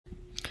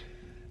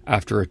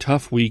After a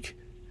tough week,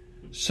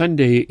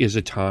 Sunday is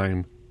a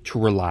time to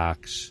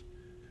relax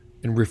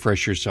and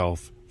refresh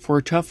yourself for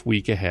a tough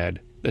week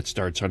ahead that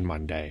starts on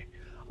Monday.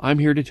 I'm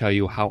here to tell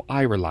you how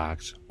I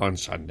relax on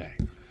Sunday.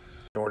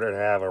 In order to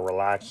have a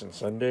relaxing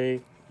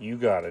Sunday, you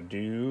gotta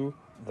do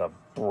the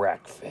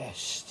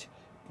breakfast.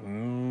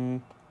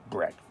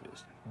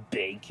 Breakfast.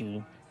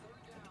 Bacon,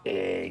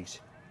 eggs,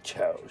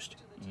 toast.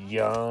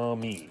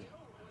 Yummy.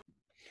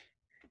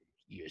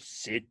 You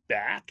sit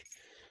back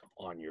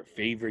on your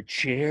favorite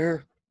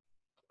chair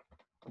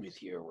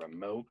with your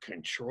remote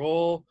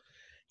control,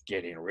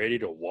 getting ready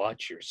to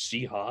watch your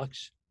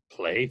Seahawks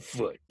play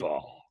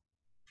football.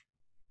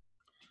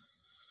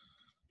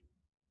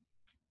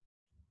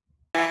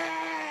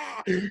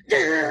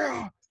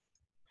 Yeah!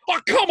 Oh,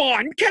 come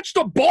on, catch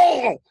the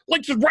ball!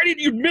 Like it's right in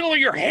the middle of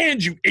your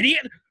hands, you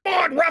idiot! Come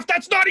on, ref,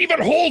 that's not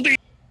even holding!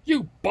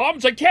 You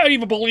bums, I can't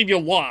even believe you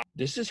lost.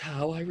 This is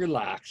how I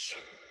relax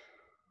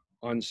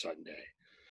on Sunday.